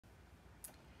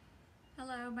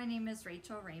Hello, my name is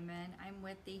Rachel Raymond. I'm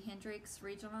with the Hendricks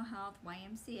Regional Health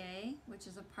YMCA, which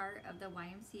is a part of the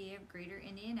YMCA of Greater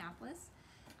Indianapolis.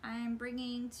 I'm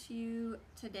bringing to you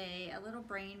today a little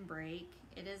brain break.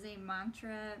 It is a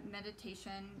mantra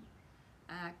meditation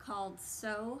called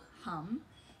So Hum.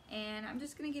 And I'm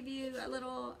just going to give you a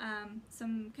little,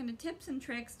 some kind of tips and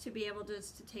tricks to be able to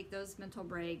take those mental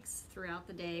breaks throughout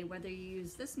the day, whether you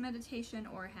use this meditation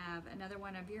or have another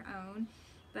one of your own.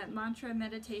 But mantra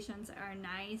meditations are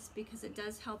nice because it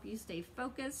does help you stay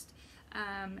focused,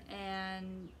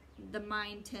 and the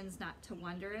mind tends not to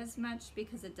wander as much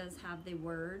because it does have the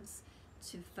words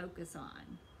to focus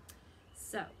on.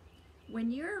 So when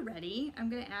you're ready, I'm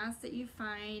going to ask that you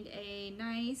find a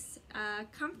nice,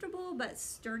 comfortable but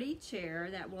sturdy chair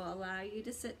that will allow you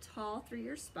to sit tall through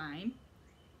your spine.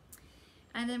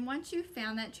 And then once you've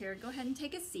found that chair, go ahead and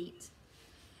take a seat.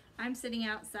 I'm sitting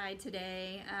outside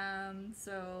today,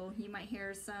 so you might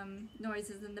hear some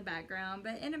noises in the background,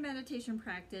 but in a meditation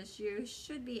practice, you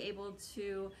should be able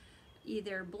to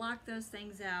either block those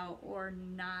things out or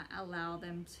not allow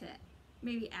them to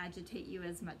maybe agitate you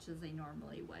as much as they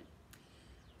normally would.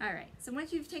 All right, so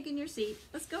once you've taken your seat,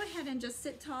 let's go ahead and just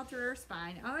sit tall through our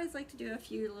spine. I always like to do a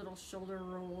few little shoulder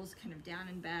rolls, kind of down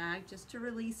and back, just to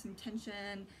release some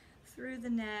tension through the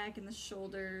neck and the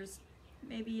shoulders,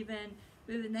 maybe even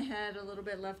moving the head a little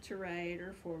bit left to right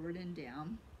or forward and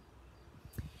down.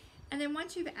 And then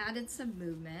once you've added some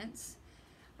movements,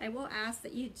 I will ask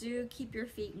that you do keep your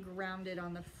feet grounded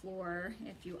on the floor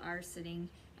if you are sitting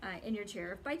in your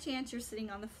chair. If by chance you're sitting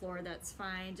on the floor, that's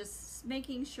fine. Just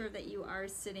making sure that you are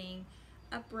sitting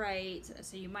upright.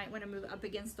 So you might want to move up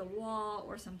against a wall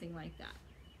or something like that.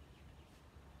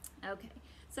 Okay,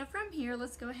 so from here,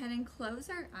 let's go ahead and close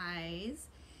our eyes.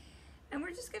 And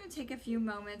we're just going to take a few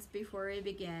moments before we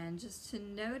begin just to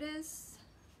notice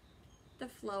the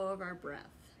flow of our breath,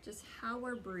 just how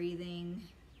we're breathing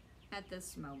at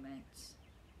this moment.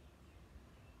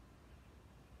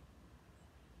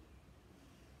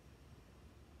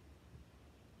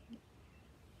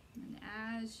 And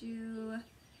as you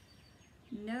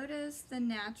notice the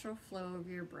natural flow of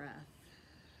your breath,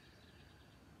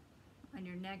 on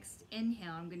your next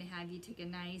inhale, I'm going to have you take a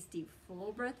nice deep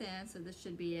full breath in. So this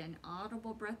should be an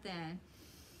audible breath in.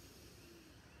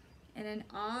 And an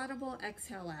audible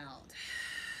exhale out.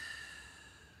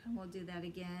 And we'll do that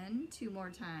again 2 more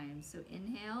times. So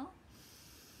inhale.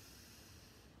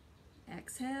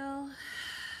 Exhale.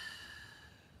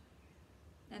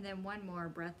 And then 1 more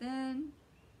breath in.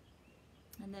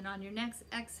 And then on your next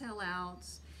exhale out,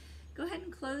 go ahead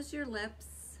and close your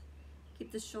lips.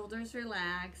 Keep the shoulders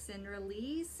relaxed and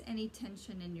release any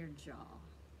tension in your jaw.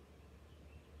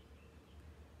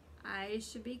 Eyes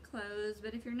should be closed,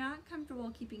 but if you're not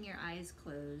comfortable keeping your eyes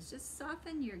closed, just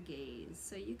soften your gaze.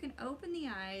 So you can open the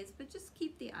eyes, but just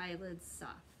keep the eyelids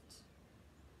soft.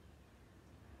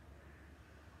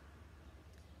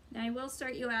 Now I will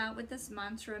start you out with this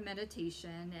mantra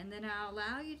meditation, and then I'll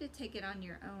allow you to take it on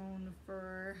your own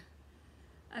for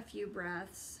a few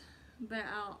breaths. But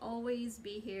I'll always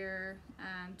be here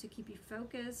to keep you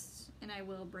focused, and I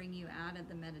will bring you out of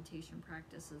the meditation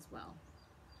practice as well.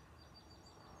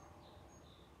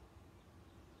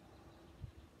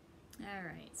 All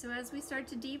right, so as we start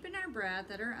to deepen our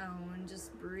breath at our own,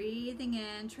 just breathing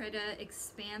in, try to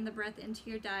expand the breath into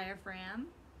your diaphragm.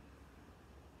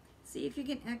 See if you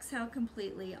can exhale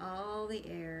completely all the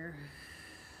air.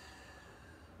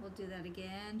 We'll do that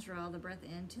again. Draw the breath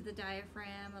into the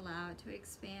diaphragm, allow it to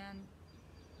expand.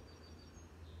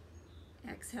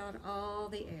 Exhale out all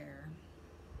the air.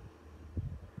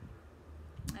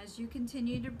 As you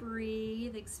continue to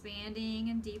breathe, expanding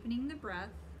and deepening the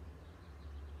breath,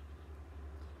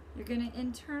 you're going to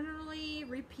internally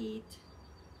repeat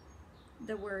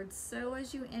the word so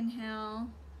as you inhale.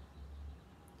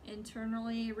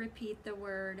 Internally repeat the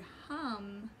word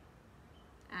hum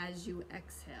as you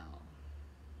exhale.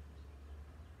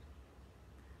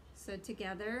 So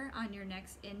together on your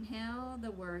next inhale, the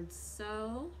word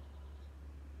so.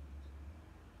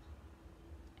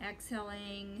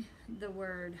 Exhaling the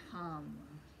word hum.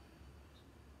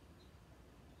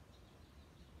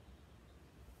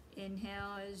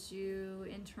 Inhale as you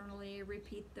internally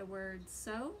repeat the word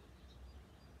so.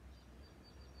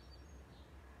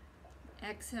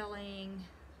 Exhaling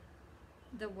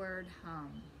the word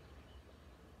hum.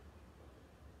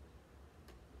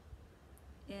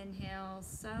 Inhale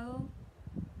so.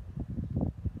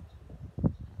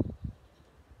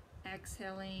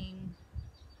 Exhaling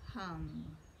hum.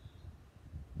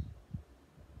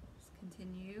 Let's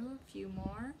continue a few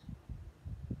more.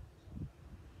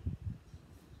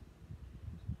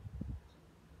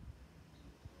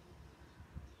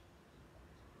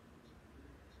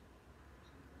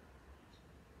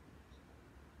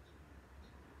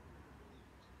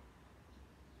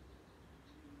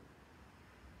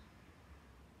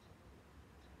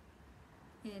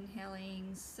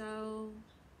 Inhaling so.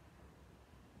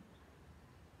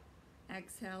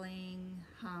 Exhaling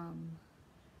hum.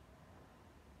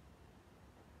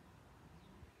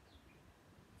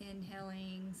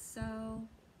 Inhaling so.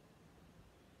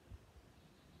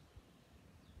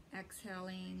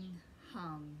 Exhaling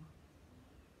hum.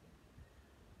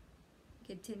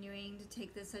 Continuing to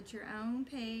take this at your own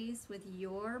pace with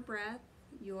your breath.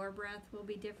 Your breath will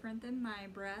be different than my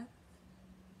breath.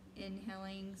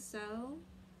 Inhaling so.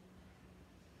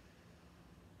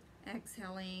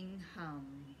 Exhaling hum.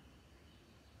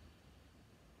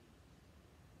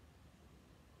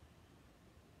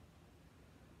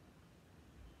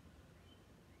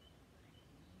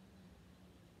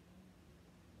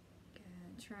 Good.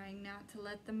 Trying not to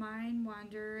let the mind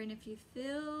wander, and if you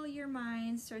feel your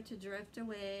mind start to drift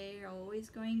away, you're always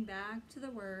going back to the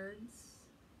words.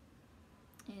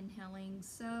 Inhaling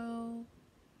so.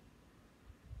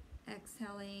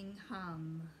 Exhaling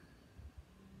hum.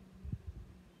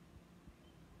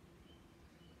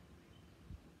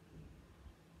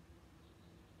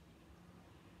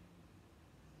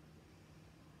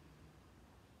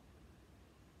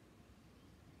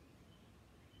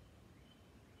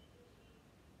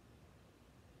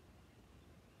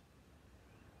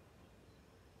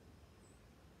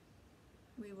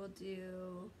 We will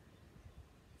do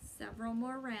several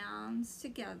more rounds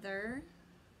together.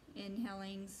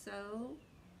 Inhaling so.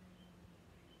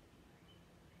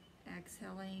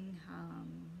 Exhaling hum.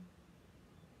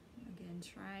 Again,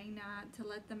 trying not to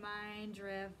let the mind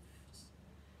drift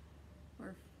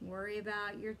or worry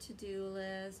about your to-do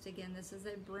list. Again, this is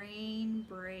a brain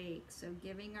break, so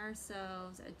giving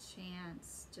ourselves a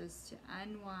chance just to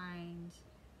unwind,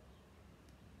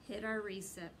 hit our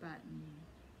reset button.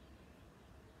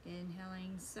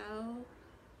 Inhaling so.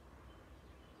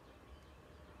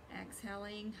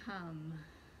 Exhaling hum.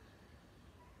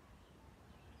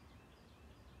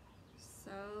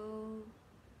 So.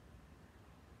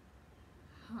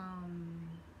 Hum.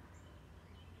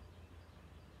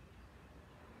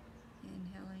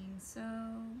 Inhaling so.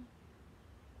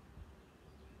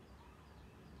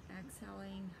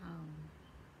 Exhaling hum.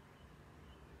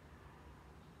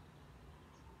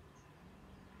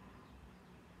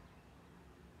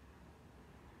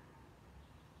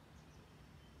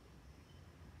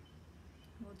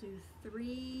 We'll do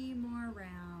 3 more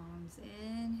rounds.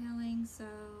 Inhaling so.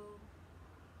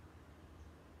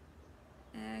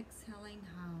 Exhaling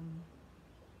hum.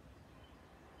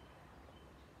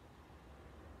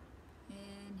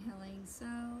 Inhaling so.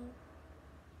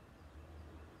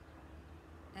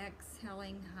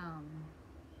 Exhaling hum.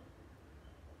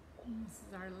 And this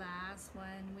is our last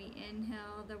one. We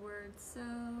inhale the word so.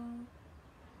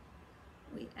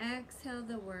 We exhale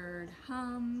the word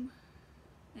hum.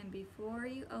 And before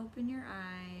you open your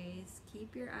eyes,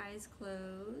 keep your eyes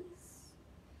closed.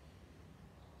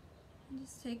 And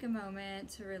just take a moment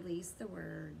to release the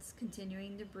words,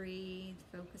 continuing to breathe,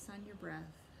 focus on your breath.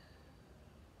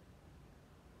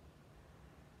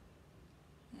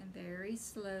 And very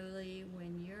slowly,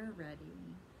 when you're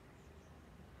ready,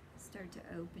 start to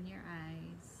open your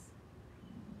eyes.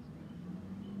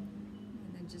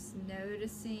 And then just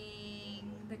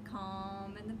noticing the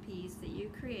calm and the peace that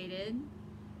you created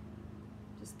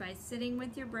just by sitting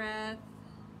with your breath,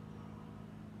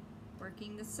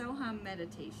 working the So-Hum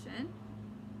meditation.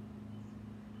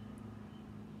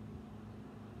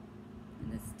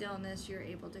 And the stillness you're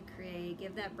able to create.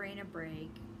 Give that brain a break.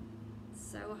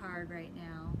 It's so hard right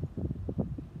now.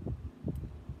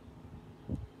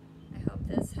 I hope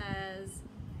this has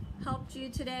helped you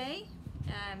today.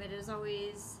 It is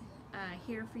always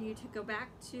here for you to go back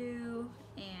to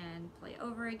and play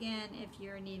over again if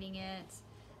you're needing it,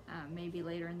 maybe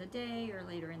later in the day or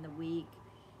later in the week.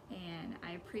 And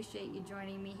I appreciate you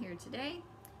joining me here today.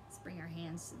 Let's bring our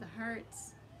hands to the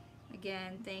hearts.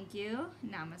 Again, thank you.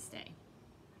 Namaste.